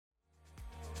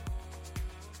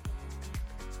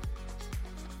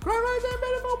Grand rising,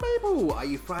 beautiful people! Are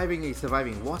you thriving? Are you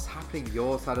surviving? What's happening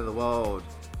your side of the world?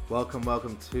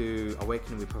 Welcome to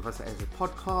Awakening with Professor Ez's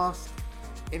podcast.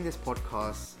 In this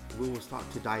podcast, we will start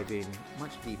to dive in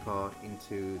much deeper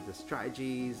into the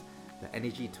strategies, the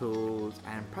energy tools,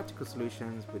 and practical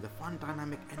solutions with a fun,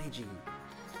 dynamic energy.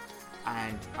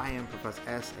 And I am Professor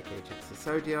S, aka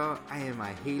Sodia. I am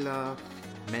a healer,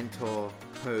 mentor,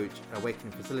 coach,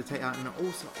 awakening facilitator, and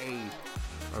also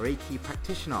a Reiki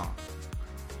practitioner.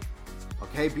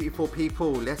 Okay, beautiful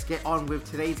people, let's get on with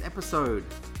today's episode.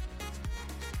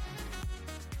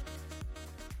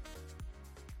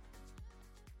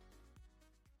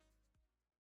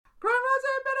 Grand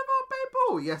rising, beautiful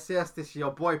people! Yes, this is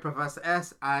your boy Professor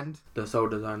S and the Soul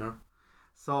Designer.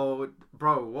 So,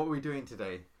 bro, what are we doing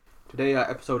today? Today our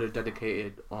episode is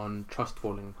dedicated on trust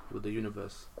falling with the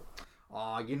universe.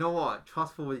 Oh, you know what?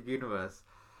 Trustful with the universe.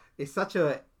 It's such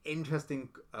an interesting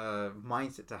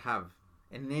mindset to have.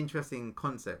 An interesting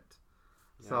concept.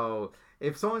 Yeah. So,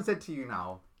 if someone said to you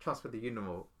now, trust with the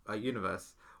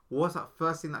universe, what's that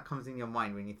first thing that comes in your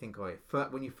mind when you think of it?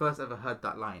 When you first ever heard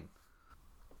that line?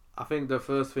 I think the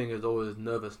first thing is always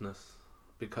nervousness,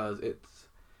 because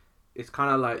it's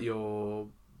kind of like you're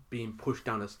being pushed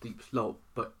down a steep slope,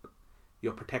 but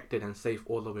you're protected and safe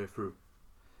all the way through.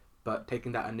 But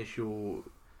taking that initial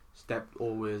step is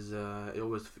always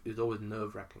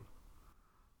nerve-wracking.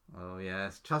 Oh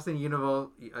yes, trusting the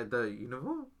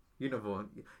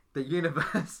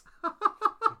universe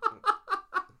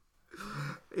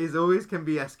is always can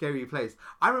be a scary place.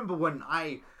 I remember when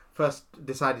I first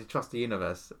decided to trust the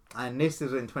universe, and this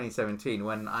was in 2017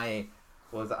 when I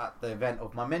was at the event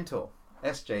of my mentor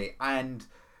SJ, and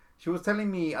she was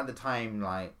telling me at the time,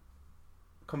 like,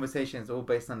 conversations all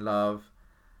based on love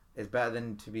is better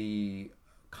than to be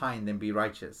kind than be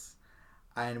righteous.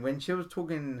 And when she was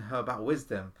talking to her about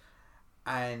wisdom,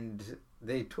 and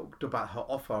they talked about her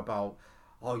offer about,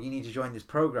 oh, you need to join this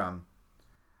program,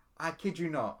 I kid you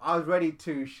not, I was ready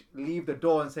to leave the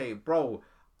door and say, bro,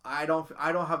 I don't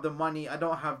have the money, I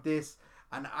don't have this,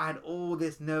 and I had all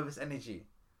this nervous energy.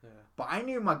 Yeah. But I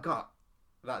knew in my gut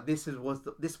that this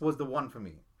was the one for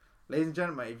me. Ladies and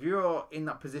gentlemen, if you're in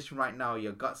that position right now,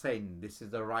 your gut saying this is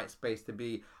the right space to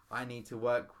be, I need to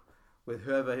work with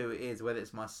who it is, whether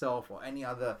it's myself or any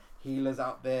other healers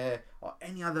out there or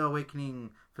any other awakening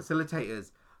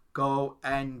facilitators, go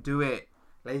and do it.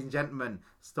 Ladies and gentlemen,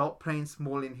 stop playing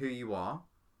small in who you are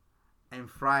and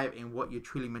thrive in what you're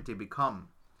truly meant to become.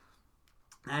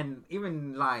 And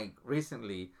even like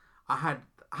recently, I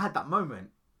had that moment.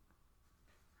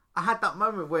 I had that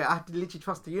moment where I had to literally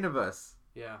trust the universe.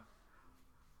 Yeah.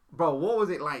 Bro, what was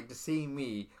it like to see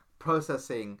me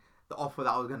processing the offer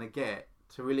that I was going to get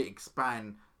to really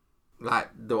expand like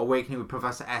the Awakening with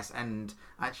Professor S and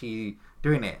actually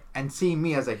doing it and seeing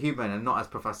me as a human and not as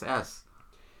Professor S?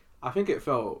 I think it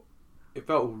felt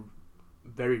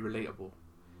very relatable,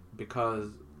 because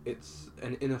it's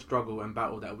an inner struggle and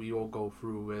battle that we all go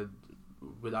through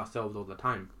with ourselves all the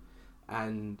time.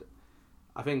 And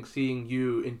I think seeing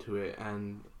you into it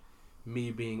and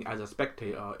me being as a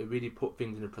spectator, it really put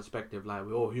things into perspective. Like,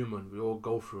 we're all human, we all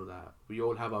go through that. We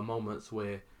all have our moments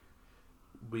where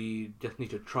we just need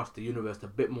to trust the universe a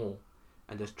bit more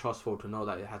and just trustful to know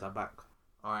that it has our back.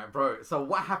 Alright, bro. So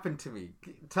what happened to me?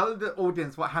 Tell the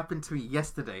audience what happened to me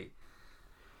yesterday.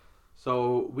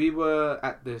 So we were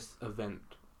at this event.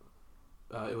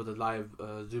 It was a live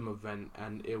Zoom event,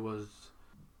 and it was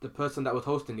the person that was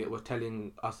hosting it was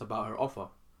telling us about her offer.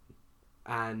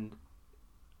 And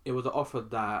it was an offer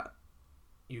that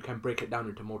you can break it down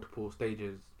into multiple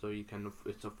stages, so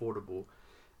it's affordable.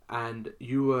 And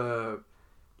you were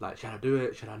like, should I do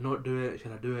it? Should I not do it?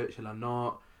 Should I do it? Should I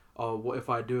not? Or what if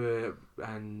I do it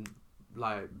and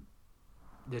like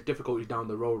there's difficulties down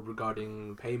the road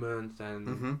regarding payments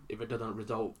and if it doesn't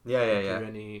result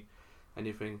into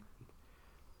anything.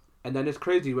 And then it's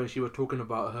crazy when she was talking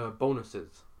about her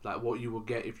bonuses, like what you will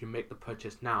get if you make the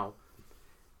purchase now.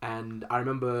 And I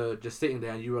remember just sitting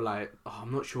there and you were like, oh,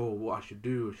 I'm not sure what I should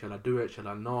do. Shall I do it? Shall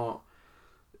I not?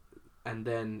 And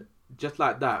then just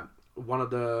like that, one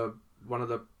of the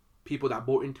people that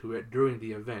bought into it during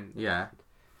the event,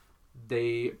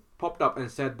 they popped up and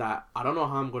said that, I don't know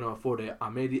how I'm going to afford it. I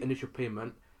made the initial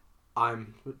payment.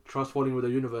 I'm trust-falling with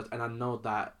the universe, and I know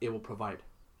that it will provide.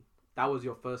 That was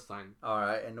your first sign.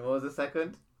 Alright, and what was the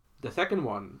second? The second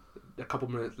one, a couple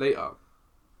minutes later,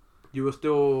 you were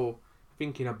still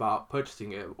thinking about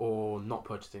purchasing it or not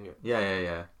purchasing it.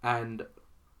 Yeah. And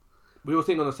we were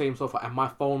sitting on the same sofa, and my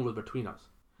phone was between us.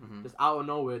 Just out of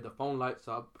nowhere, the phone lights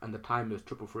up and the time is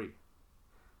 333.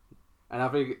 And I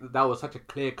think that was such a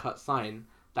clear-cut sign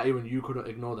that even you couldn't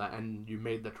ignore that, and you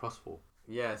made the trustful.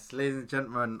 Yes, ladies and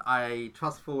gentlemen, I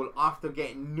trustful after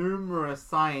getting numerous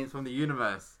signs from the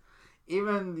universe.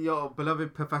 Even your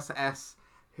beloved Professor S,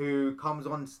 who comes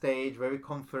on stage very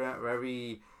confident,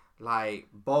 very like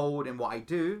bold in what I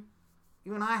do.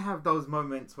 Even I have those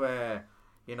moments where,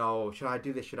 should I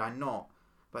do this, should I not?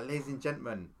 But ladies and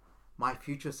gentlemen, my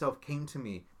future self came to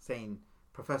me saying,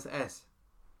 Professor S,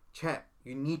 Chet,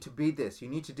 you need to be this, you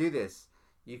need to do this.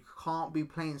 You can't be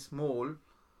playing small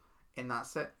in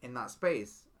that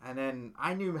space. And then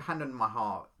I knew hand on my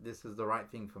heart this was the right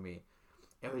thing for me.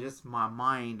 It was just my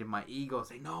mind and my ego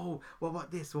saying, no, what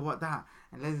about this, what about that?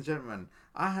 And ladies and gentlemen,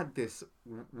 I had this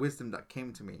wisdom that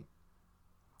came to me.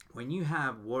 When you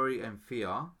have worry and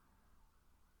fear,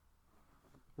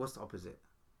 what's the opposite?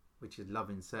 Which is love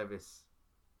and service.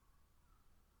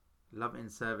 Love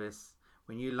and service.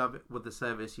 When you love it with the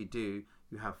service you do,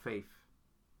 you have faith.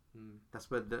 That's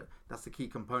the key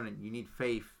component. You need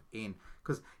faith in,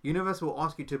 because universe will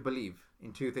ask you to believe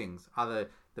in two things: either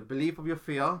the belief of your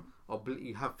fear, or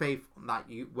you have faith that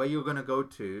where you're going to go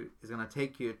to is going to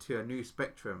take you to a new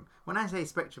spectrum. When I say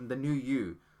spectrum, the new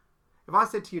you. If I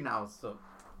said to you now, so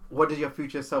what does your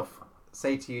future self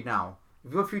say to you now?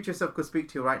 If your future self could speak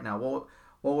to you right now, what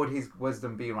would his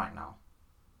wisdom be right now?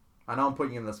 I know I'm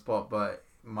putting you in the spot, but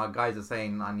my guys are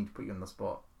saying I need to put you in the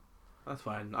spot. That's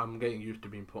fine. I'm getting used to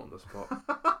being put on the spot.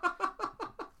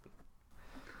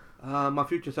 My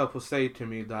future self will say to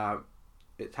me that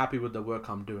it's happy with the work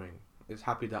I'm doing. It's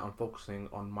happy that I'm focusing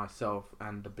on myself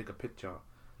and the bigger picture.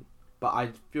 But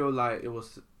I feel like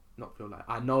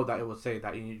I know that it will say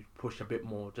that you need to push a bit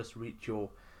more, just reach your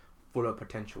fuller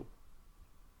potential.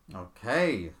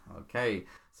 Okay.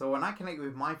 So when I connect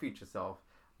with my future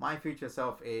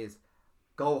self is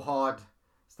go hard,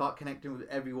 start connecting with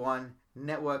everyone,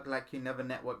 network like you never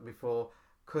networked before,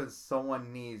 because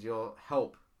someone needs your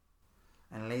help.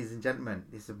 And ladies and gentlemen,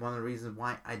 this is one of the reasons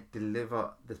why I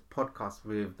deliver this podcast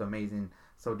with the amazing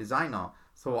Soul Designer,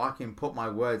 so I can put my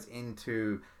words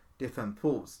into different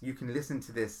thoughts. You can listen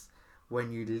to this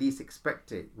when you least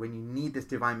expect it, when you need this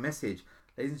divine message.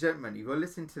 Ladies and gentlemen, if you're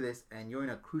listening to this and you're in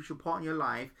a crucial part in your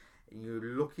life and you're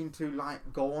looking to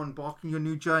go on embarking your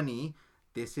new journey,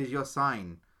 this is your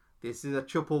sign. This is a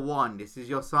 111. This is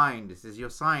your sign. This is your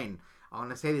sign. I'm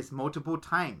going to say this multiple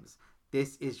times.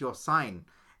 This is your sign.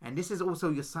 And this is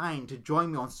also your sign to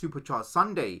join me on Supercharged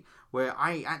Sunday, where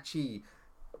I actually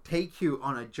take you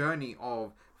on a journey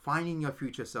of finding your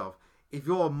future self. If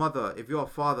you're a mother, if you're a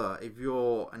father, if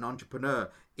you're an entrepreneur,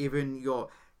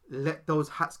 let those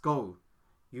hats go.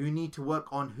 You need to work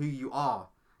on who you are.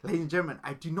 Ladies and gentlemen,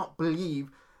 I do not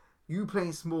believe you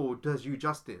playing small does you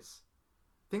justice.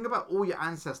 Think about all your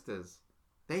ancestors.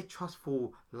 They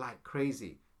trustful like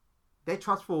crazy. They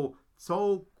trustful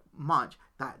so much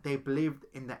that they believed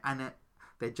in their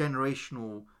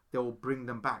generational, they will bring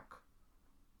them back.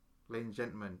 Ladies and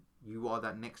gentlemen, you are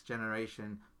that next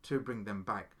generation to bring them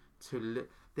back.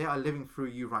 They are living through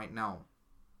you right now.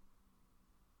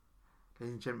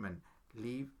 Ladies and gentlemen,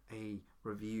 leave a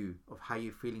review of how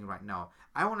you're feeling right now.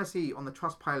 I want to see on the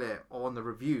Trustpilot or on the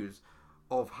reviews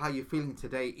of how you're feeling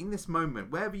today in this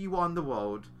moment, wherever you are in the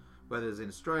world, whether it's in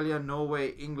Australia,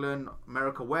 Norway, England,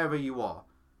 America, wherever you are.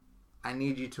 I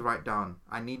need you to write down.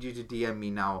 I need you to DM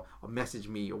me now or message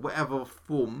me or whatever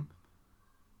form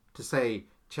to say,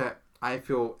 Chet, I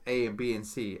feel A and B and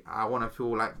C. I want to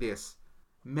feel like this.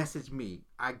 Message me.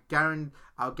 I'll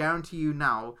guarantee you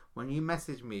now, when you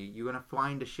message me, you're going to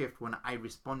find a shift when I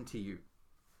respond to you.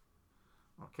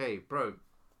 Okay, bro.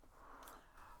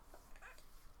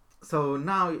 So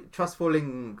now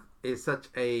trustfulling is such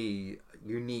a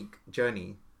unique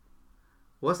journey.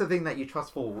 What's the thing that you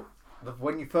trustful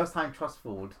when you first time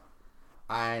trustful,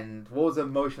 and what was the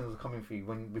emotions coming through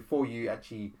before you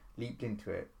actually leaped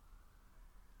into it?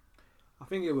 I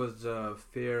think it was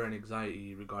fear and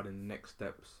anxiety regarding the next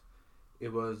steps.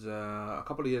 It was a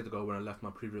couple of years ago when I left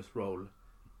my previous role,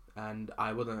 and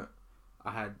I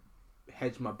had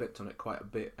hedged my bets on it quite a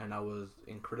bit, and I was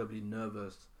incredibly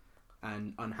nervous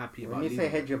and unhappy about it. When you say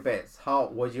hedge your bets, how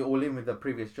was you all in with the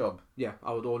previous job? Yeah,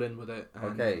 I was all in with it.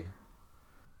 And okay.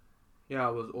 Yeah, I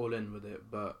was all in with it,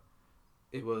 but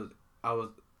it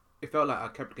felt like I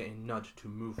kept getting nudged to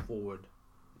move forward.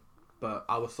 But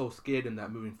I was so scared in that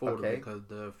moving forward because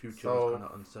the future was kind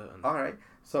of uncertain. Alright,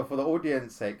 so for the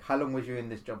audience's sake, how long was you in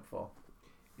this job for?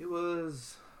 It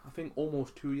was, I think,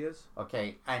 almost 2 years.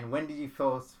 Okay, and when did you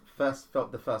first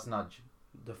felt the first nudge?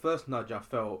 The first nudge I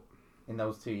felt... in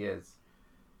those 2 years?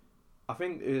 I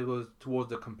think it was towards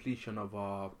the completion of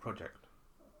our project.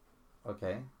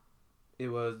 Okay. It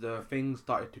was things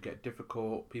started to get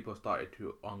difficult. People started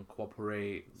to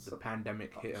uncooperate. The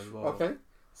pandemic hit as well. Okay.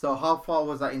 So how far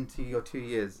was that into your 2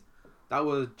 years? That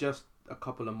was just a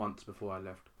couple of months before I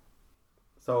left.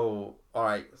 So,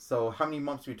 alright, so how many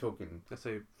months are we talking? Let's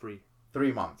say 3.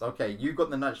 3 months. Okay, you got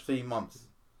the nudge 3 months.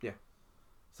 Yeah.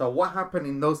 So what happened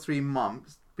in those 3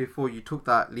 months before you took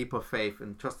that leap of faith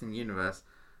and trust in the universe?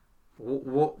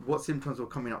 What symptoms were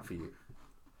coming up for you?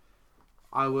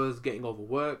 I was getting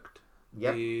overworked.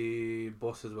 Yep. The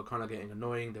bosses were kind of getting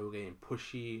annoying. They were getting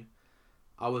pushy.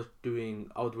 I was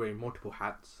wearing multiple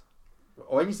hats.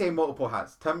 When you say multiple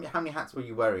hats, tell me how many hats were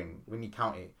you wearing when you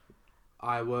count it?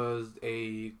 I was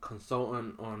a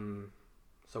consultant on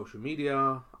social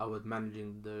media. I was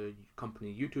managing the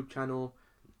company YouTube channel.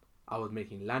 I was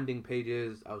making landing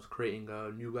pages. I was creating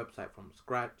a new website from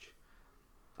scratch.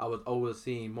 I was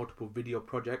overseeing multiple video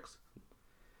projects.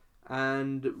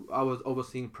 And I was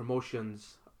overseeing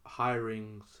promotions,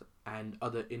 hirings, and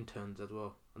other interns as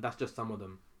well. And that's just some of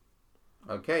them.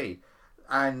 Okay.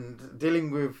 And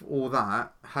dealing with all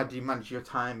that, how do you manage your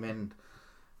time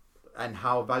and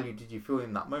how valued did you feel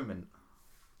in that moment?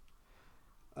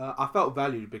 I felt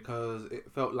valued because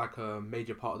it felt like a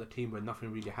major part of the team where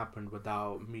nothing really happened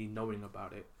without me knowing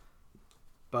about it.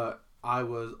 But I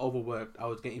was overworked, I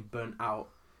was getting burnt out,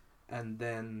 and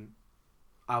then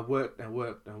I worked and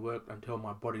worked and worked until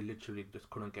my body literally just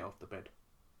couldn't get off the bed.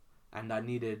 And I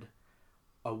needed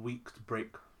a week's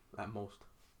break at most.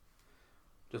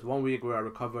 Just 1 week where I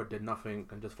recovered, did nothing,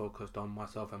 and just focused on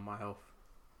myself and my health.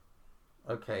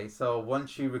 Okay, so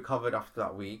once you recovered after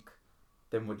that week,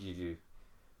 then what did you do?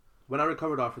 When I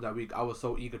recovered after that week, I was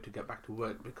so eager to get back to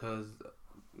work because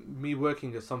me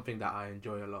working is something that I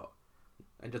enjoy a lot.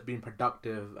 And just being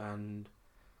productive and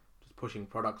just pushing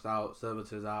products out,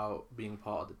 services out, being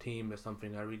part of the team is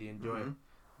something I really enjoy.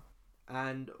 Mm-hmm.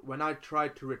 And when I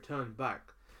tried to return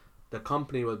back, the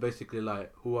company was basically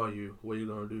like, who are you? What are you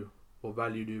going to do? What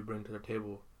value do you bring to the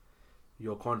table?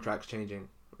 Your contract's changing.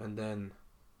 And then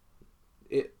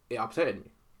it upset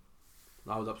me.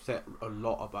 I was upset a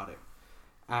lot about it.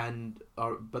 And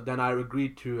but then I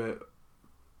agreed to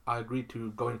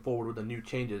going forward with the new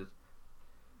changes.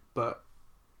 But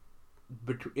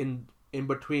in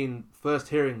between first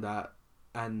hearing that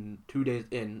and 2 days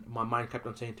in, my mind kept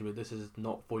on saying to me, this is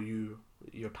not for you.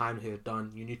 Your time here is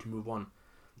done. You need to move on.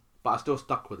 But I still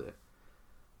stuck with it.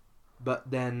 But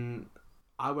then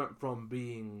I went from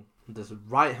being this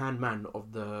right-hand man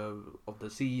of the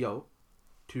CEO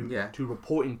to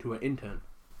reporting to an intern.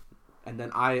 And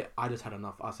then I just had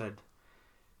enough. I said,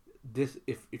 this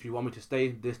if you want me to stay,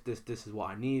 this is what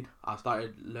I need. I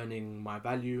started learning my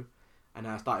value, and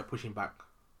then I started pushing back.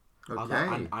 Okay. I was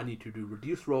like, I need to do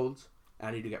reduced roles, and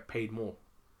I need to get paid more.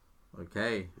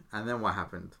 Okay. And then what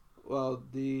happened? Well,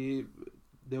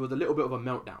 there was a little bit of a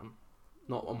meltdown,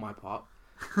 not on my part,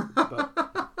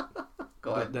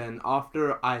 but then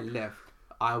after I left,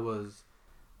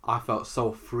 I felt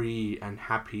so free and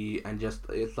happy, and just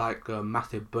it's like a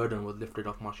massive burden was lifted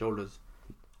off my shoulders.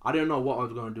 I didn't know what I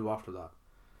was going to do after that.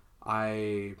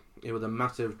 It was a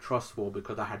massive trust fall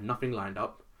because I had nothing lined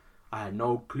up. I had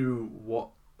no clue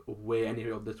where any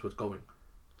of this was going.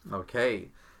 Okay,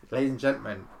 ladies and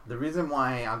gentlemen, the reason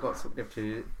why I got Sukhdev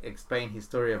to explain his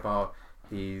story about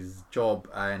his job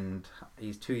and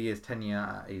his 2 years tenure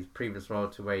at his previous role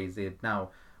to where he's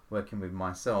now working with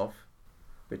myself,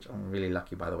 which I'm really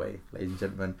lucky, by the way, ladies and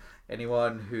gentlemen.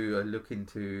 Anyone who are looking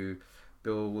to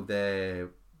build their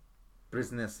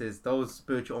businesses, those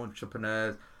spiritual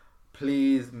entrepreneurs,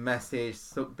 please message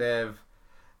Sukhdev.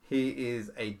 He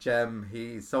is a gem.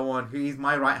 He's someone he's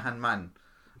my right-hand man.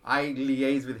 I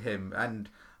liaise with him, and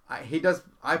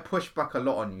I push back a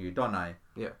lot on you, don't I?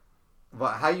 Yeah.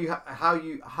 But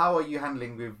how are you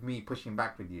handling with me pushing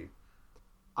back with you?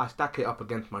 I stack it up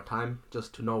against my time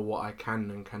just to know what I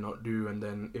can and cannot do, and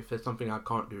then if there's something I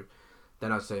can't do,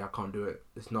 then I say I can't do it.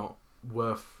 It's not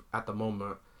worth at the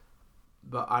moment.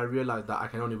 But I realize that I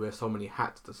can only wear so many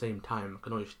hats at the same time. I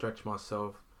can only stretch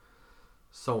myself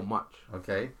so much.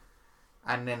 Okay.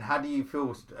 And then how do you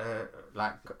feel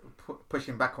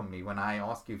pushing back on me when I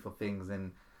ask you for things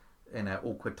in an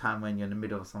awkward time when you're in the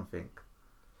middle of something?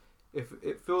 If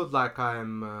it feels like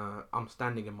I'm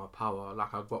standing in my power,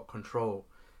 like I've got control,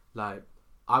 like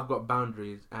I've got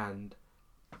boundaries, and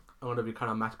I'm gonna be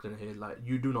kind of masculine here. Like,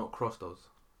 you do not cross those.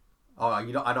 Oh,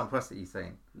 you don't. I don't cross it. You're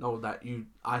saying? No, that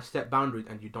I set boundaries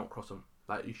and you don't cross them.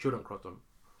 Like, you shouldn't cross them.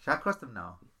 Should I cross them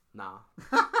now? Nah.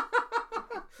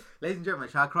 Ladies and gentlemen,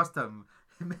 should I cross them?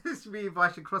 Message me if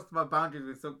I should cross my boundaries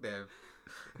with Sukhdev.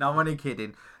 No, I'm only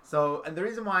kidding. So, and the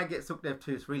reason why I get Sukhdev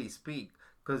to really speak,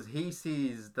 because he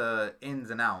sees the ins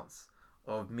and outs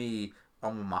of me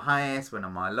on my highest, when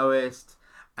I'm my lowest,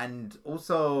 and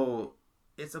also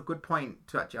it's a good point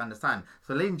to actually understand.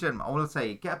 So, ladies and gentlemen, I will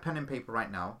say, get a pen and paper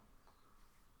right now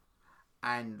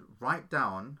and write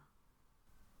down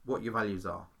what your values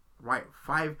are. Write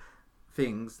 5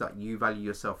 things that you value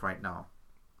yourself right now.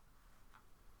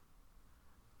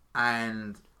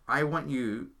 And I want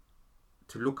you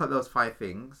to look at those 5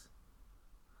 things,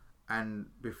 and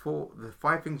before the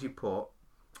 5 things you put,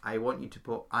 I want you to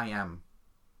put I am,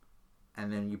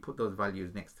 and then you put those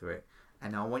values next to it,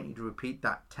 and I want you to repeat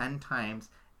that 10 times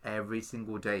every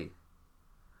single day.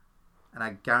 And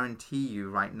I guarantee you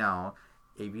right now,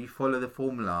 if you follow the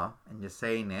formula and you're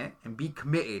saying it and be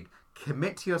committed,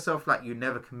 commit to yourself like you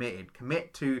never committed.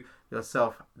 Commit to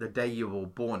yourself the day you were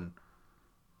born,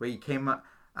 where you came out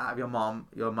of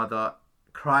your mother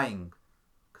crying.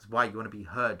 Because why? You want to be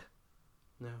heard.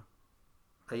 Yeah.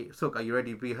 Are you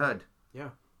ready to be heard? Yeah.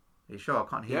 Are you sure? I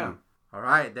can't hear you. All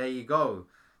right, there you go.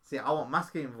 See, I want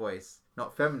masculine voice,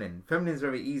 not feminine. Feminine is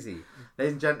very easy.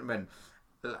 Ladies and gentlemen,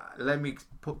 let me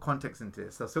put context into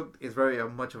this. So Silk is very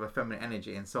much of a feminine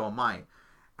energy, and so am I.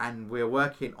 And we're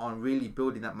working on really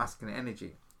building that masculine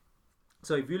energy.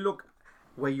 So if you look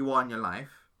where you are in your life,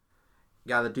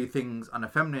 you either do things on a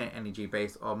feminine energy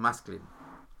base or masculine.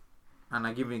 And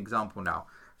I'll give you an example now.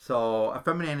 So a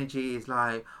feminine energy is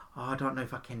like, oh, I don't know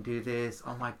if I can do this.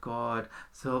 Oh my God,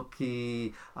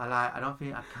 Silky. I don't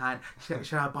think I can.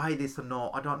 Should I buy this or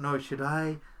not? I don't know. Should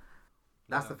I?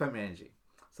 That's the feminine energy.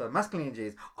 So masculine energy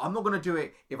is, I'm not going to do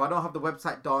it if I don't have the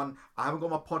website done. I haven't got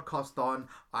my podcast done.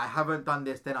 I haven't done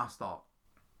this. Then I'll start.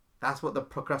 That's what the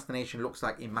procrastination looks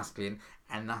like in masculine.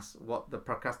 And that's what the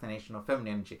procrastination of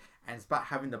feminine energy. And it's about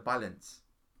having the balance.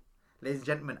 Ladies and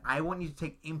gentlemen, I want you to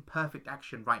take imperfect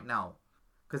action right now.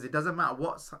 Because it doesn't matter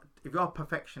if you're a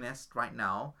perfectionist right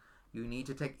now, you need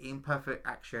to take imperfect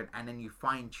action and then you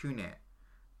fine tune it.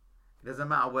 It doesn't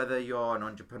matter whether you're an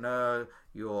entrepreneur,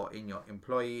 you're in your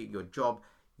employee, your job,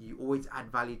 you always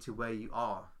add value to where you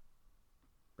are.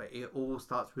 But it all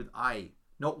starts with I.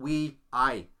 Not we,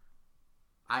 I.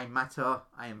 I matter,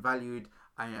 I am valued,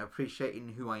 I am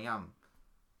appreciating who I am.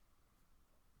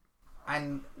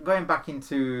 And going back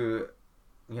into,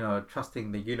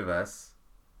 trusting the universe,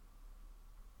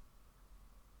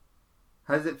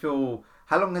 how does it feel?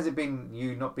 How long has it been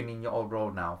you not been in your old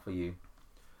role now for you?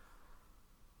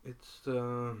 It's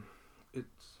been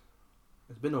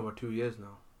over 2 years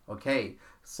now. Okay,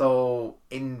 so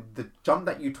in the jump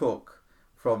that you took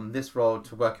from this role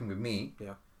to working with me,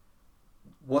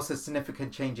 what's the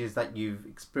significant changes that you've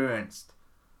experienced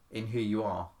in who you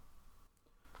are?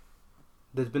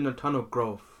 There's been a ton of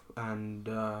growth, and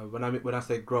when I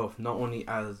say growth, not only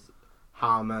as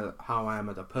how I am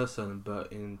as a person,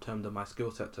 but in terms of my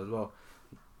skill sets as well.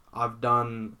 I've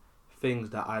done things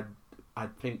that I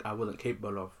think I wasn't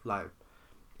capable of, like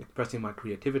expressing my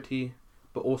creativity,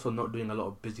 but also not doing a lot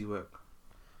of busy work.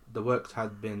 The work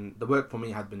for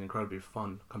me has been incredibly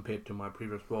fun compared to my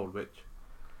previous role, which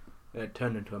it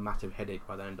turned into a massive headache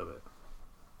by the end of it.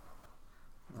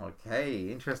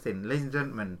 Okay, interesting. Ladies and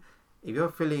gentlemen, if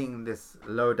you're feeling this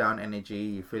low down energy,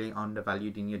 you're feeling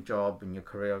undervalued in your job, in your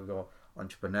career, your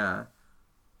entrepreneur,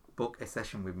 book a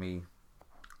session with me.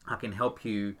 I can help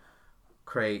you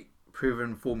create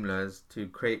proven formulas to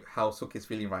create how Suk is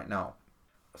feeling right now.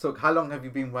 So how long have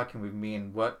you been working with me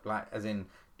and work as in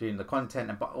doing the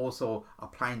content, but also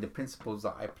applying the principles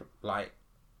that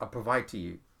I provide to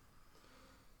you?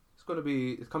 It's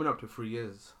coming up to 3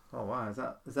 years. Oh wow,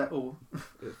 is that all?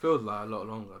 It feels like a lot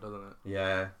longer, doesn't it?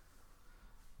 Yeah.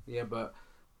 Yeah, but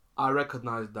I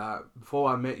recognize that before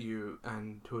I met you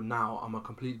and to now, I'm a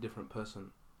completely different person.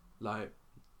 Like,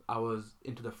 I was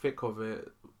into the thick of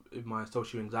it with my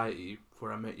social anxiety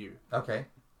before I met you. Okay.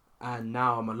 And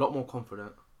now I'm a lot more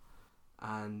confident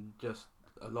and just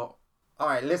a lot. All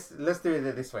right, let's do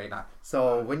it this way now.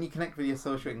 So when you connect with your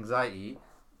social anxiety,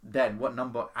 then what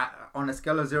number on a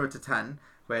scale of 0 to 10,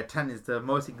 where 10 is the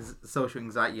most social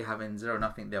anxiety you have and 0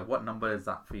 nothing there, what number is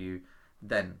that for you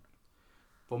then?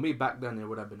 For me back then, it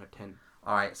would have been a 10.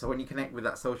 All right, so when you connect with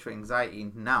that social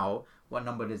anxiety now, what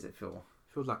number does it feel?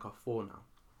 It feels like a 4 now.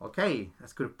 Okay,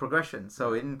 that's good progression.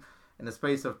 So in the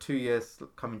space of 2 years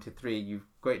coming to 3, you've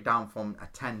got it down from a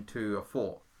 10 to a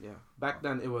 4. Yeah, back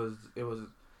then it was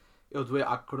where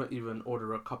I couldn't even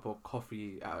order a cup of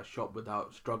coffee at a shop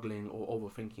without struggling or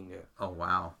overthinking it. Oh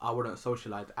wow. I wouldn't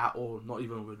socialize at all, not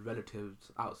even with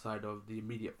relatives outside of the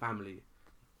immediate family.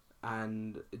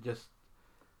 And just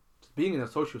being in a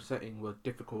social setting was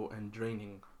difficult and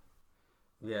draining.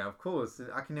 Yeah, of course.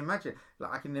 I can imagine.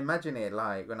 I can imagine it.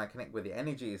 Like when I connect with the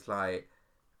energy, it's like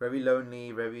very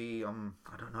lonely, very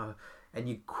I don't know, and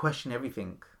you question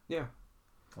everything. Yeah.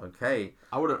 Okay.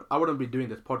 I wouldn't be doing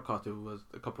this podcast if it was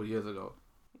a couple of years ago.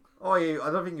 Oh, yeah,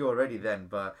 I don't think you were ready then,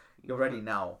 but you're ready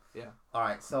now. Yeah. All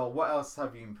right. So what else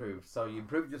have you improved? So you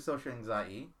improved your social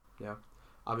anxiety. Yeah.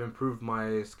 I've improved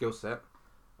my skill set.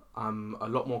 I'm a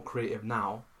lot more creative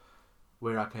now,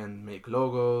 where I can make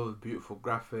logos, beautiful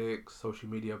graphics, social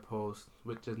media posts,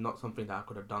 which is not something that I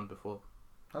could have done before.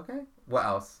 Okay. What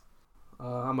else?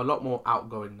 I'm a lot more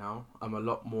outgoing now. I'm a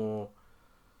lot more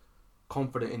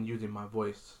confident in using my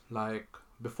voice. Like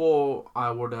before,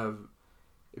 I would have,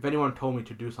 if anyone told me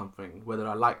to do something, whether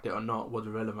I liked it or not, was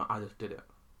irrelevant. I just did it.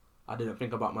 I didn't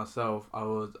think about myself. I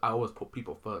always put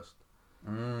people first.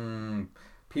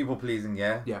 People pleasing,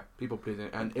 yeah. Yeah, people pleasing,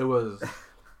 and it was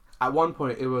at one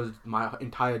point it was my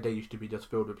entire day used to be just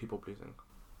filled with people pleasing.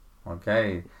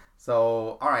 Okay.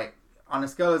 So all right, on a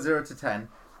scale of 0 to 10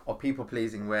 of people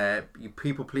pleasing, where you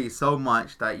people please so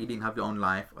much that you didn't have your own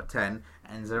life, or 10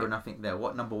 and 0 nothing there.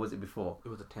 What number was it before? It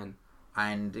was a 10.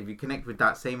 And if you connect with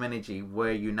that same energy, where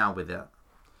are you now with it? I'd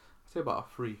say about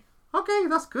a 3. Okay,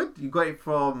 that's good. You got it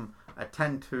from a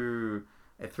 10 to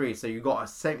a 3. So you got a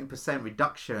 70%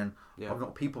 reduction of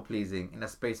not people pleasing in a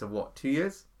space of what, 2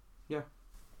 years? Yeah.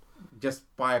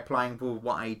 Just by applying for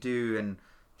what I do and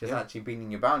just actually being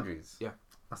in your boundaries. Yeah.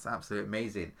 That's absolutely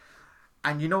amazing.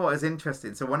 And you know what is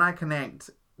interesting? So when I connect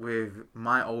with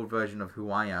my old version of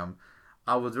who I am,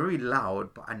 I was very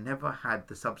loud, but I never had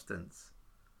the substance.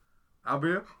 I'll be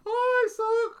like, hi,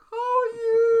 Sok, how are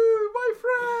you, my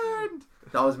friend?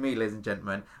 That was me, ladies and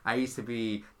gentlemen. I used to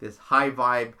be this high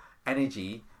vibe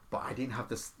energy, but I didn't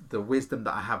have the wisdom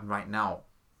that I have right now.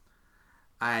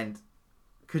 And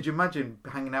could you imagine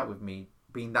hanging out with me,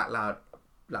 being that loud,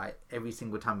 like every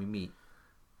single time we meet?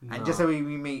 No. And just so we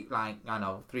meet, like, I don't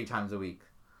know, 3 times a week.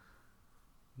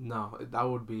 No, that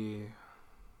would be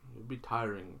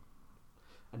tiring.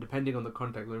 And depending on the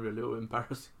context, maybe a little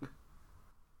embarrassing.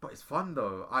 But it's fun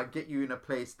though. I get you in a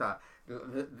place that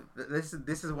this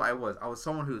is what I was. I was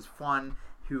someone who was fun,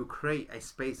 who would create a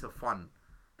space of fun.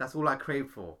 That's all I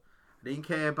craved for. I didn't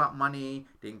care about money,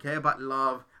 didn't care about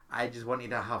love. I just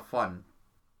wanted to have fun.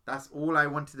 That's all I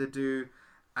wanted to do,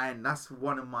 and that's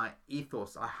one of my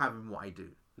ethos I have in what I do.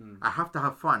 I have to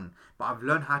have fun, but I've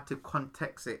learned how to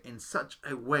context it in such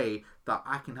a way that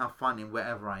I can have fun in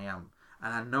wherever I am,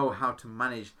 and I know how to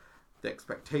manage the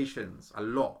expectations a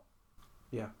lot.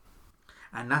 Yeah.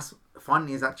 And that's fun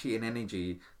is actually an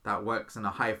energy that works in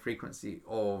a higher frequency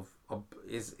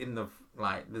is in the,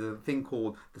 like, there's a thing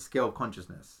called the scale of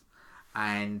consciousness,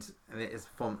 and it is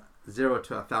from 0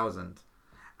 to 1,000,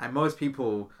 and most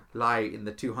people lie in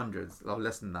the 200s or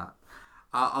less than that.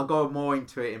 I'll go more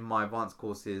into it in my advanced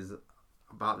courses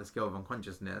about the scale of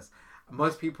unconsciousness.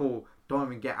 Most people don't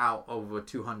even get out over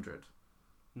 200.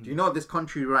 Do you know this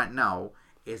country right now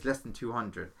is less than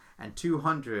 200, and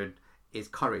 200 is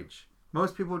courage.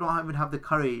 Most people don't even have the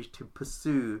courage to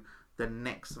pursue the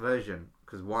next version.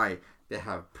 Because why? They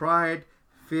have pride,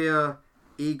 fear,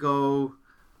 ego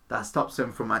that stops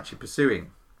them from actually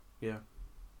pursuing. Yeah.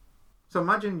 So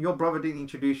imagine your brother didn't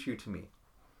introduce you to me.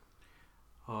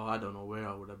 Oh, I don't know where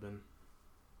I would have been.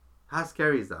 How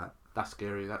scary is that? That's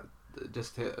scary. That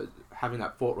just having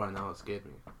that thought right now, it scared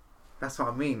me. That's what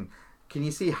I mean. Can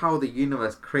you see how the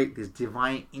universe create these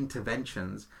divine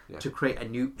interventions to create a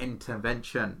new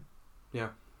intervention? Yeah.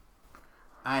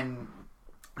 And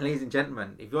ladies and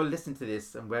gentlemen, if you're listening to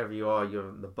this and wherever you are, you're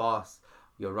on the bus,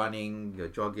 you're running, you're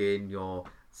jogging, you're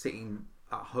sitting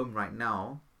at home right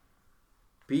now,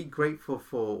 be grateful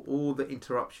for all the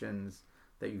interruptions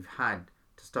that you've had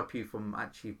to stop you from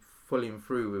actually following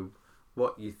through with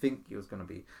what you think it was going to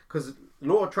be. Because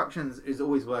law of attraction is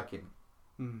always working.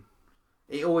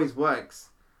 It always works.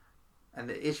 And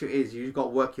the issue is you've got to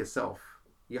work yourself.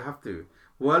 You have to.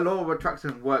 Well, law of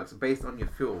attraction works based on your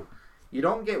feel. You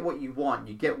don't get what you want,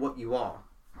 you get what you are.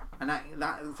 And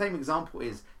that the same example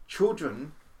is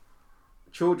children.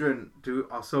 Children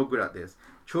are so good at this.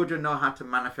 Children know how to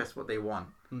manifest what they want.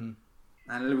 And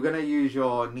we're going to use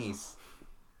your niece.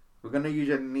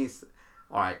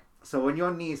 Alright, so when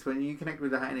you connect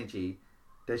with her energy,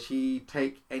 does she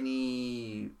take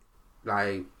any,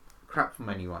 like, crap from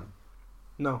anyone?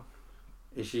 No.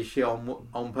 Is she her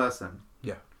own person?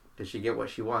 Yeah. Does she get what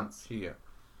she wants?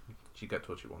 She gets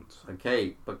what she wants.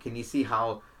 Okay, but can you see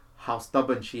how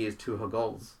stubborn she is to her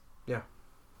goals? Yeah.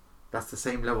 That's the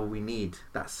same level we need.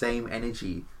 That same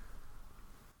energy.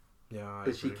 Yeah.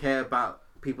 Does she care about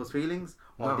people's feelings,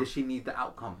 or No. does she need the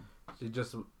outcome? She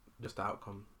just the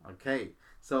outcome. Okay,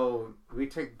 so we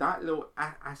take that little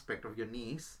aspect of your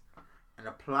niece and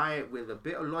apply it with a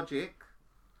bit of logic,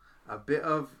 a bit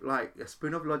of, like, a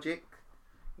spoon of logic,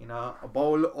 a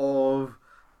bowl of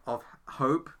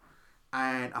hope,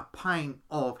 and a pint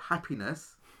of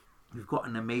happiness. You've got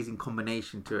an amazing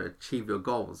combination to achieve your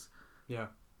goals. Yeah.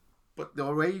 But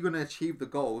the way you're going to achieve the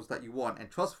goals that you want and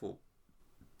trustful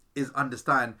is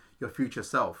understand your future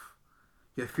self.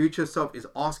 Your future self is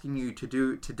asking you to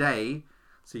do today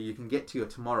so you can get to your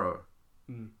tomorrow.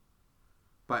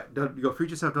 But your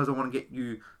future self doesn't want to get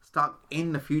you stuck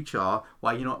in the future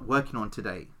while you're not working on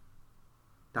today.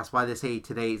 That's why they say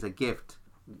today is a gift.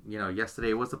 You know,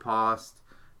 yesterday was the past,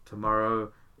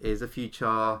 tomorrow is the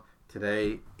future,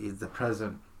 today is the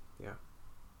present. Yeah.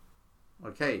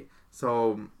 Okay,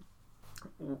 so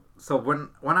when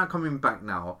I'm coming back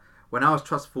now, when I was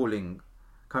trustfalling,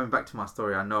 coming back to my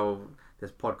story, I know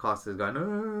this podcast is going,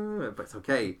 oh, but it's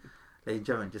okay. Ladies and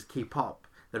gentlemen, just keep up.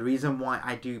 The reason why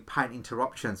I do pattern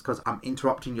interruptions, because I'm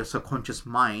interrupting your subconscious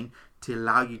mind to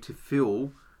allow you to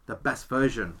feel the best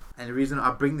version. And the reason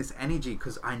I bring this energy,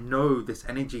 because I know this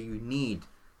energy you need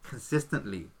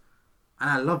consistently. And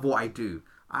I love what I do.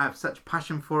 I have such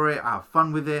passion for it. I have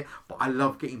fun with it. But I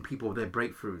love getting people their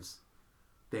breakthroughs.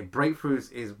 Their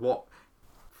breakthroughs is what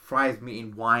fries me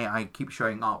in why I keep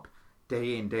showing up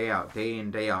day in, day out, day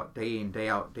in, day out, day in, day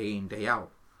out, day in, day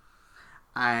out.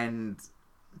 And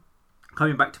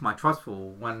coming back to my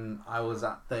trustful, when I was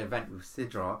at the event with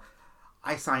Sidra,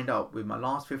 I signed up with my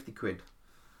last 50 quid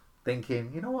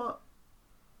thinking, you know what?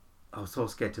 I was so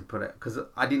scared to put it because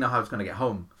I didn't know how I was going to get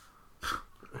home.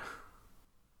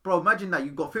 Bro, imagine that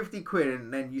you got 50 quid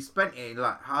and then you spent it,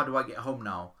 like, how do I get home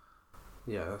now?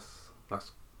 Yeah,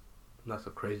 that's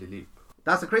a crazy leap.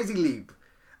 That's a crazy leap.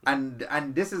 And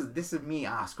this is me, a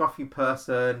scruffy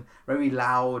person, very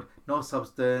loud, no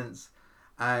substance,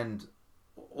 and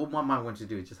all my mind wanted to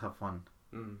do is just have fun.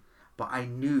 But I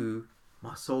knew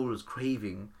my soul was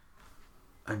craving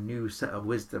a new set of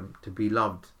wisdom to be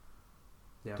loved,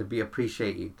 to be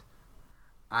appreciated.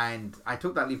 And I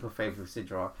took that leap of faith with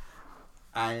Sidra.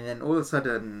 And then all of a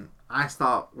sudden, I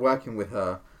start working with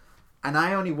her. And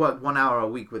I only work 1 hour a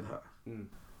week with her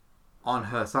on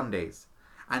her Sundays.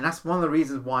 And that's one of the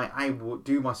reasons why I would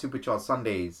do my Supercharged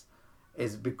Sundays,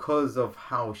 is because of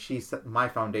how she set my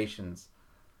foundations.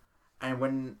 And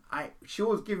when she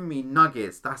was giving me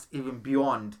nuggets, that's even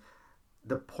beyond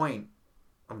the point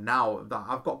of now, that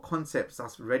I've got concepts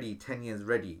that's ready, 10 years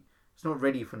ready. It's not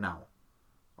ready for now.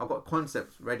 I've got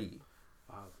concepts ready.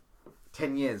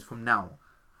 10 years from now,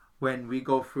 when we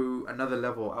go through another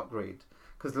level upgrade.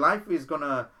 Because life is going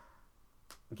to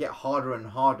get harder and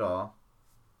harder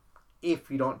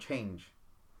if you don't change,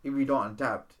 if you don't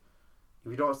adapt,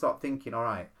 if you don't start thinking, all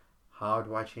right, how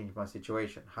do I change my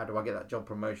situation? How do I get that job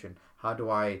promotion? How do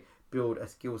I build a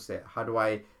skill set? How do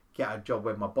I get a job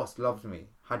where my boss loves me?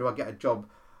 How do I get a job?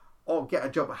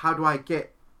 How do I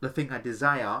get the thing I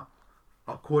desire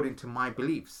according to my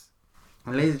beliefs?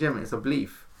 And ladies and gentlemen, it's a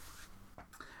belief.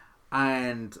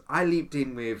 And I leaped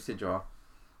in with Sidra,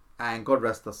 and God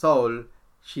rest her soul,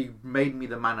 she made me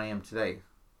the man I am today.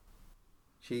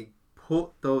 She put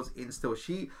those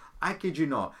I kid you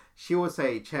not, she will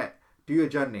say, Chet, do your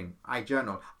journaling. I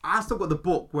journal. I still got the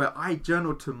book where I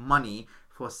journaled to money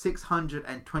for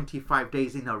 625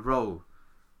 days in a row.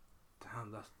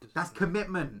 Damn, that's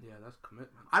commitment. Yeah, that's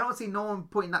commitment. I don't see no one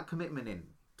putting that commitment in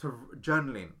to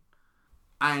journaling.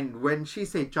 And when she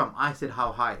said jump, I said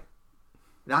how high.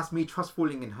 That's me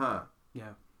trustfalling in her.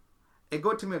 Yeah. It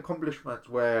got to me accomplishments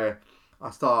where I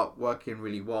start working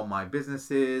really well in my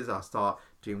businesses, I start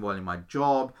doing well in my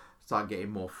job, start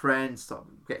getting more friends, start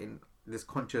getting this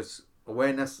conscious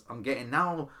awareness I'm getting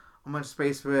now. I'm in a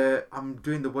space where I'm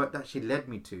doing the work that she led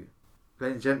me to.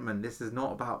 Ladies and gentlemen, this is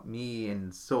not about me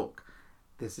and Silk.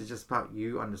 This is just about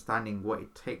you understanding what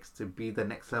it takes to be the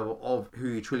next level of who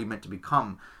you truly meant to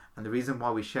become. And the reason why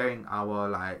we're sharing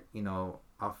our,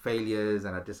 our failures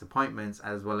and our disappointments,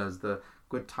 as well as the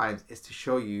good times, is to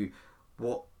show you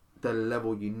what the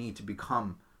level you need to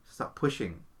become to start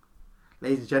pushing.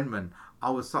 Ladies and gentlemen, I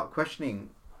will start questioning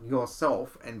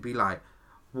yourself and be like,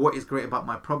 what is great about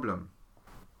my problem?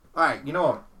 Alright, you know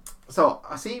what? So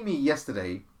I seen me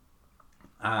yesterday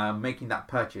making that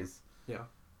purchase. Yeah.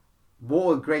 What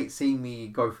was great seeing me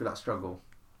go through that struggle.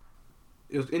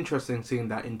 It was interesting seeing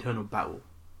that internal battle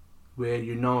where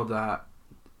you know that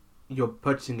you're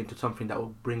purchasing into something that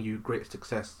will bring you great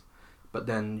success, but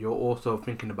then you're also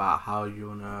thinking about how you're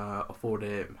gonna afford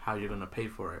it, how you're gonna pay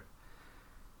for it,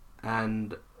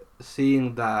 and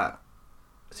seeing that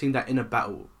inner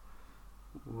battle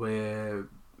where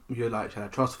you're like, shall I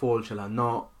trust fall, shall I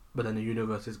not? But then the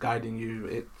universe is guiding you.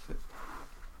 It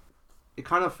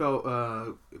kind of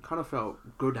felt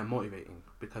good and motivating,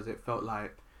 because it felt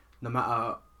like no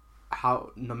matter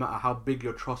how big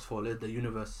your trust fall is, the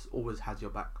universe always has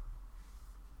your back.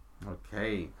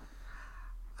 Okay.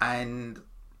 And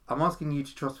I'm asking you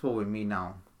to trust fall with me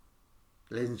now.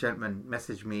 Ladies and gentlemen,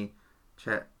 message me.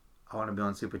 Chat. I want to be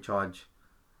on Supercharge.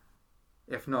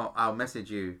 If not, I'll message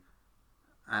you.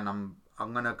 And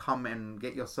I'm going to come and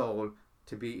get your soul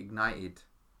to be ignited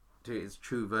to its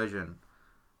true version.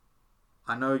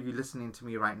 I know you listening to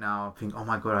me right now think, oh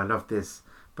my God, I love this.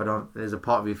 But there's a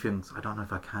part of you thinks, I don't know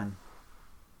if I can.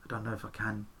 I don't know if I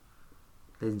can.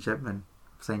 Ladies and gentlemen,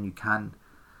 I'm saying you can.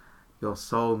 You're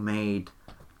so made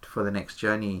for the next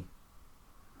journey.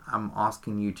 I'm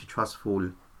asking you to trust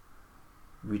fall.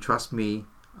 If you trust me,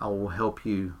 I will help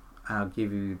you. And I'll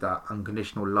give you that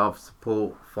unconditional love,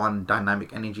 support, fun,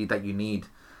 dynamic energy that you need.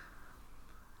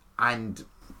 And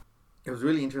it was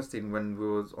really interesting when we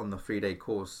was on the 3-day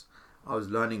course. I was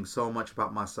learning so much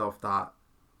about myself that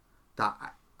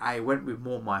I went with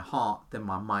more my heart than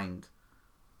my mind.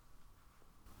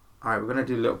 Alright, we're going to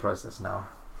do a little process now.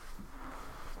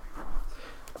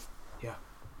 Yeah.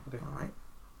 Okay. Alright.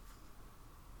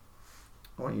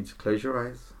 I want you to close your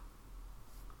eyes.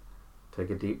 Take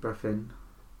a deep breath in.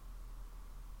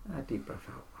 And a deep breath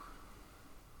out.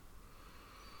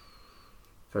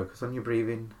 Focus on your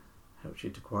breathing. Helps you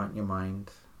to quieten your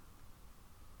mind.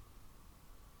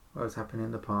 What has happened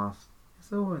in the past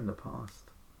is all in the past.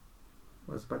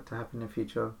 What's about to happen in the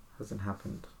future hasn't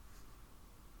happened.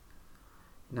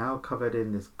 Now covered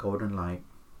in this golden light.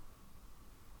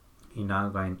 You're now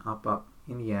going up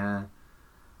in the air.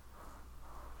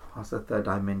 Past the 3rd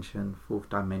dimension, 4th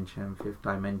dimension, 5th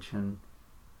dimension.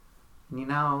 And you're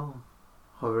now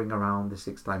hovering around the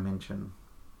 6th dimension.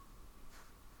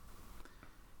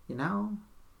 You're now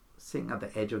sitting at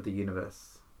the edge of the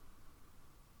universe.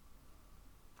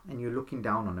 And you're looking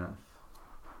down on Earth.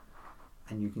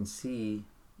 And you can see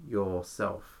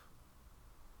yourself.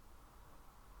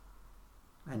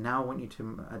 And now I want you to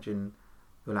imagine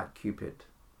you're like Cupid.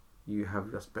 You have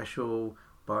your special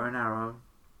bow and arrow.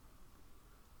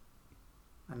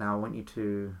 And now I want you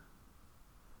to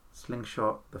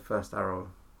slingshot the first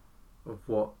arrow of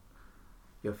what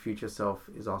your future self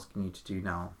is asking you to do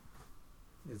now.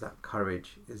 Is that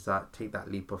courage? Is that take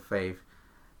that leap of faith?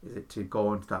 Is it to go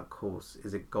on to that course?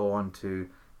 Is it go on to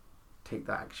take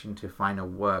that action to find a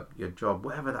work, your job,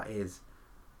 whatever that is?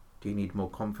 Do you need more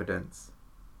confidence?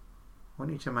 I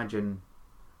want you to imagine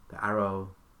the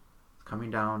arrow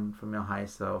coming down from your higher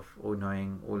self, all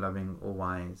knowing, all loving, all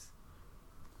wise.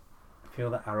 Feel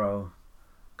the arrow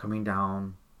coming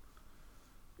down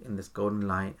in this golden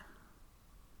light.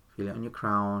 Feel it on your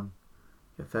crown,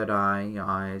 your 3rd eye, your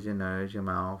eyes, your nose, your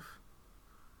mouth.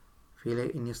 Feel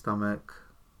it in your stomach,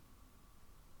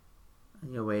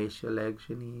 and your waist, your legs,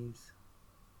 your knees.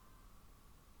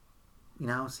 You're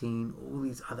now seeing all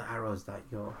these other arrows that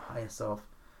your higher self,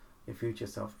 your future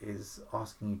self is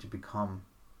asking you to become.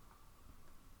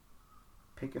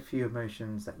 Pick a few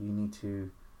emotions that you need to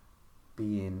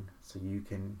be in so you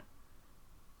can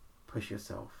push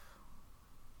yourself.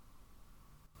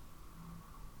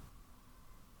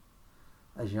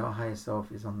 As your higher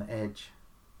self is on the edge,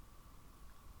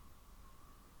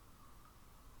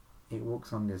 it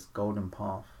walks on this golden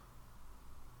path.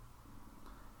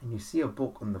 And you see a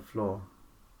book on the floor.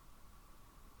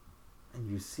 And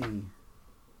you see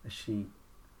a sheet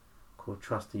called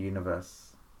Trust the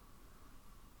Universe.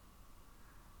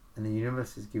 And the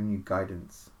universe is giving you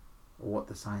guidance of what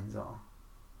the signs are.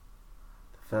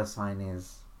 The first sign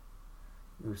is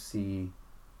you'll see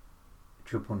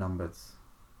triple numbers.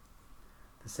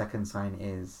 The second sign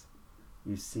is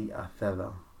you see a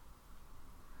feather.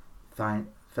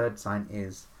 Third sign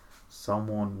is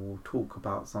someone will talk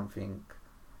about something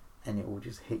and it will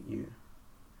just hit you.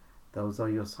 Those are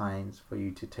your signs for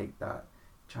you to take that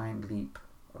giant leap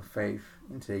of faith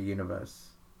into the universe.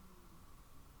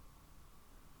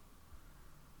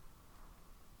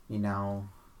 You now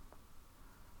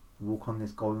walk on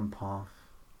this golden path.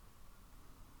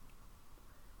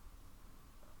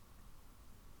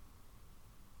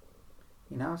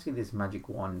 You now see this magic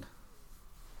wand.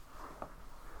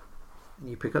 And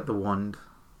you pick up the wand.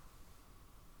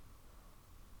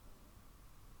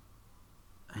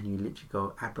 And you literally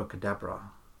go abracadabra.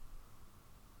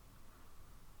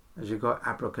 As you go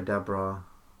abracadabra,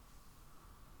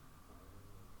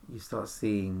 you start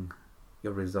seeing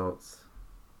your results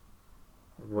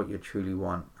of what you truly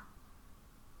want,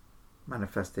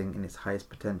 manifesting in its highest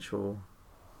potential.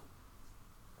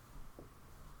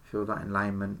 Feel that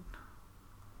alignment,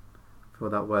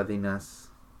 feel that worthiness.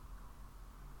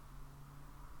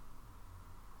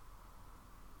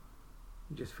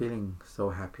 You're just feeling so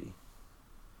happy,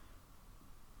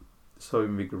 so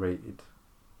invigorated.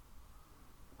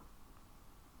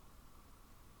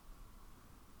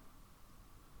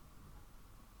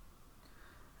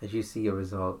 As you see your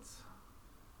results,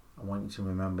 I want you to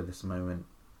remember this moment.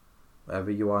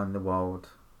 Wherever you are in the world,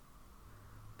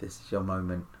 this is your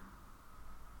moment.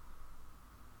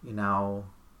 You're now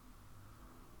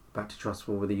back to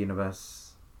trustful with the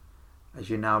universe.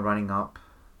 As you're now running up,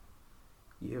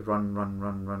 you run,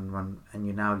 and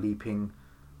you're now leaping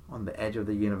on the edge of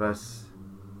the universe.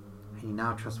 And you're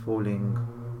now trust falling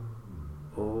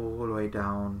all the way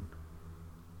down.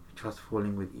 Trust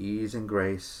falling with ease and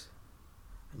grace.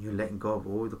 And you're letting go of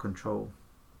all the control.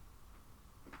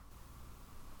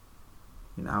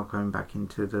 You're now going back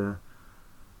into the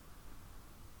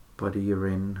body you're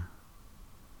in.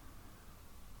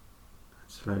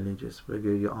 Slowly just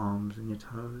wiggle your arms and your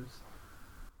toes.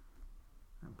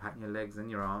 And pat your legs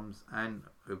and your arms. And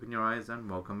open your eyes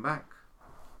and welcome back.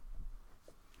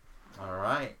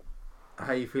 Alright. How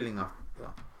are you feeling after?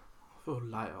 I feel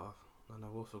lighter. And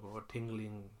I've also got a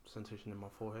tingling sensation in my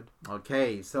forehead.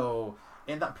 Okay, so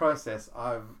in that process,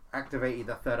 I've activated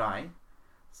the third eye.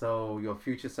 So your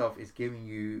future self is giving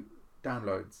you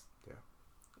downloads. Yeah.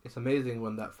 It's amazing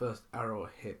when that first arrow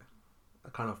hit. I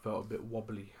kind of felt a bit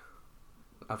wobbly.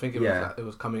 I think it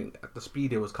was coming at the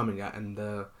speed it was coming at, and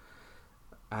the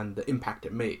impact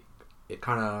it made. It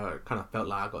kind of felt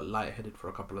like I got lightheaded for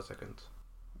a couple of seconds.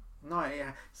 No,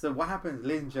 yeah. So what happens,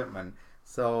 ladies and gentlemen?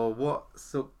 So what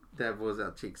Dev was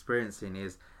actually experiencing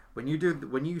is when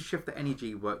you shift the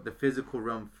energy work, the physical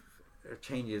realm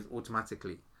changes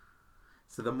automatically.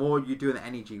 So the more you do the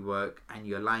energy work and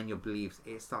you align your beliefs,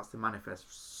 it starts to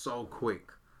manifest so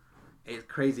quick. It's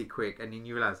crazy quick, and then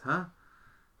you realize, huh?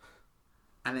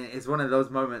 And it's one of those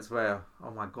moments where,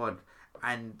 oh my God.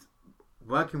 And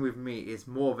working with me is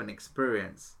more of an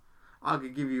experience. I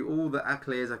could give you all the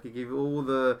accolades. I could give you all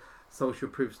the social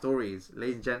proof stories.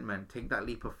 Ladies and gentlemen, take that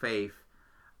leap of faith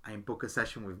and book a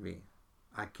session with me.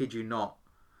 I kid you not.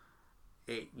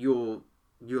 You'll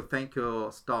thank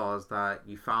your stars that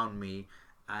you found me,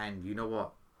 and you know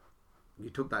what? You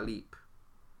took that leap.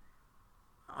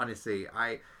 Honestly,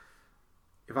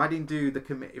 if I didn't do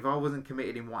if I wasn't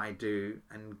committed in what I do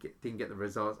and didn't get the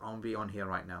results, I won't be on here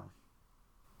right now.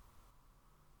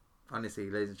 Honestly,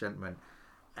 ladies and gentlemen,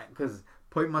 because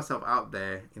putting myself out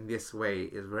there in this way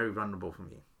is very vulnerable for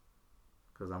me.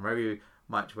 Because I'm very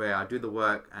much where I do the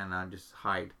work and I just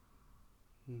hide.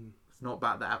 It's not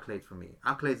about the accolades for me.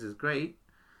 Accolades is great,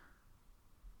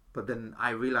 but then I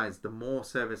realize the more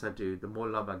service I do, the more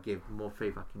love I give, the more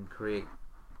faith I can create.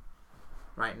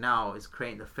 Right now, it's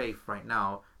creating the faith right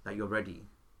now that you're ready.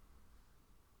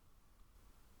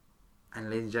 And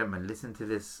ladies and gentlemen, listen to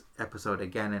this episode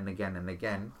again and again and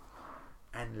again,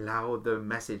 and allow the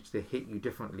message to hit you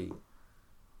differently.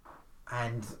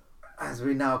 And as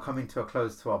we're now coming to a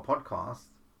close to our podcast,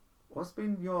 what's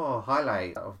been your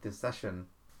highlight of this session?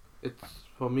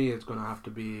 For me, it's going to have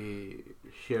to be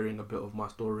sharing a bit of my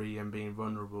story and being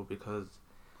vulnerable, because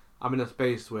I'm in a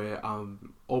space where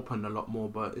I'm open a lot more,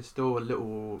 but it's still a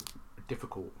little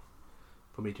difficult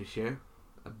for me to share.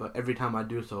 But every time I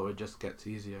do so, it just gets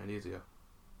easier and easier.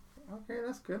 Okay,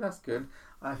 that's good.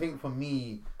 I think for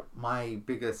me, my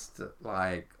biggest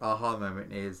aha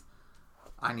moment is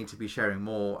I need to be sharing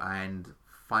more and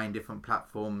find different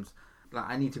platforms.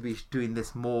 I need to be doing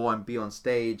this more and be on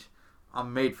stage.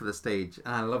 I'm made for the stage,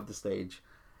 and I love the stage.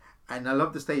 And I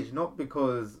love the stage not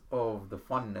because of the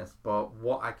funness, but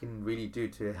what I can really do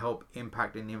to help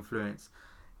impact and influence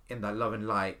in that love and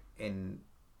light in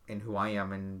who I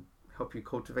am, and help you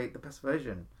cultivate the best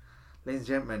version. Ladies and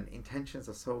gentlemen, intentions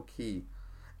are so key.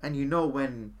 And you know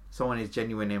when someone is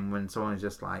genuine and when someone is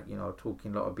just talking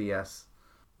a lot of BS.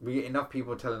 We get enough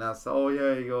people telling us, oh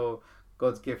yeah, you're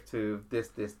God's gift to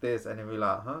this, and then we're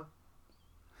like, huh?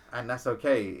 And that's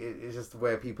okay. It's just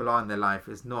where people are in their life.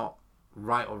 It's not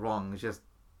right or wrong. It's just,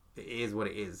 it is what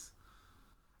it is.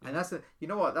 And that's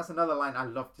that's another line I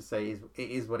love to say is, it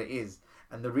is what it is.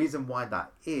 And the reason why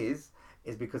that is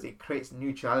because it creates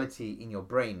neutrality in your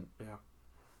brain. Yeah.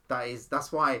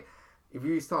 That's why if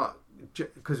you start,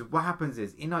 because what happens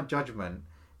is in our judgment,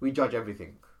 we judge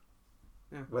everything.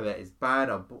 Yeah. Whether it's bad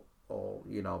or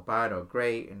bad or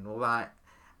great and all that.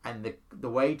 And the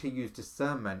way to use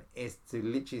discernment is to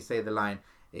literally say the line,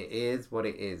 it is what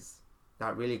it is.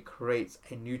 That really creates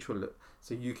a neutral look,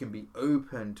 so you can be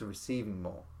open to receiving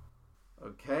more.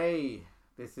 Okay,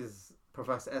 this is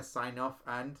Professor S sign off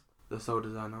and the Soul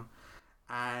Designer.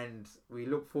 And we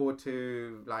look forward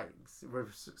to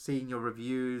seeing your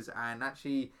reviews and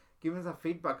actually giving us a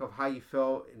feedback of how you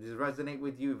felt. Did it resonate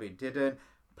with you? If it didn't,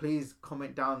 please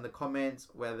comment down in the comments,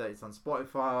 whether it's on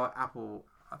Spotify or Apple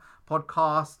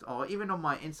Podcast, or even on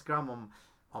my Instagram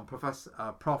on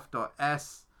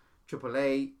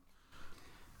prof.s888.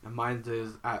 And mine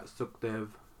is at Sukhdev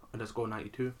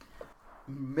 _92.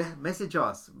 Message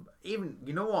us. Even,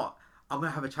 you know what? I'm going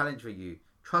to have a challenge for you.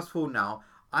 Trustful now.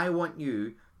 I want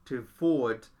you to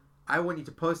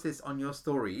post this on your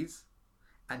stories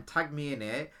and tag me in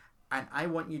it. And I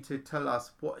want you to tell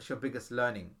us what's your biggest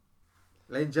learning.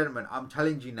 Ladies and gentlemen, I'm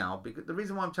challenging you now. Because the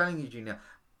reason why I'm challenging you now,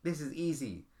 this is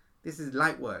easy. This is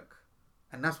light work.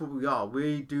 And that's what we are.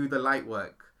 We do the light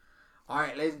work.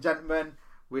 Alright, ladies and gentlemen,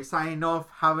 we're signing off.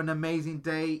 Have an amazing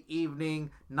day,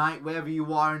 evening, night, wherever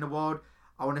you are in the world.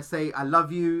 I want to say I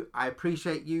love you. I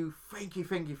appreciate you. Thank you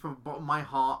from the bottom of my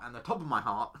heart and the top of my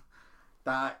heart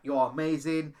that you're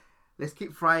amazing. Let's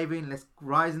keep thriving. Let's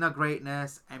rise in our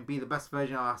greatness and be the best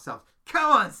version of ourselves.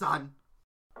 Come on, son.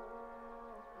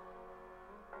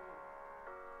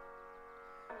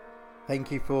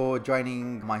 Thank you for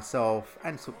joining myself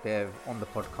and Sukhdev on the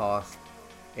podcast.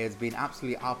 It's been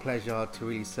absolutely our pleasure to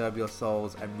really serve your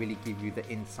souls and really give you the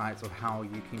insights of how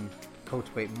you can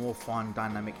cultivate more fun,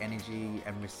 dynamic energy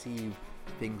and receive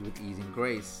things with ease and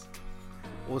grace.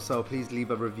 Also, please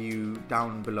leave a review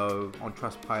down below on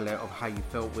Trustpilot of how you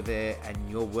felt with it, and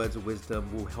your words of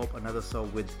wisdom will help another soul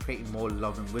with creating more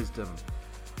love and wisdom.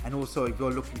 And also, if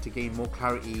you're looking to gain more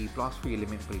clarity, blast through your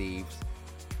limiting beliefs,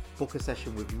 book a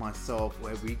session with myself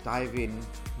where we dive in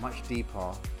much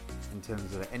deeper in terms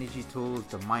of the energy tools,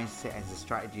 the mindset and the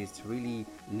strategies to really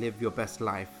live your best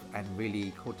life and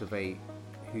really cultivate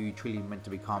who you truly meant to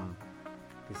become.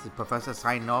 This is Professor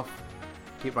signing off.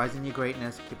 Keep rising your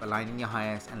greatness, keep aligning your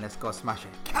highest, and let's go smash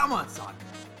it. Come on, son!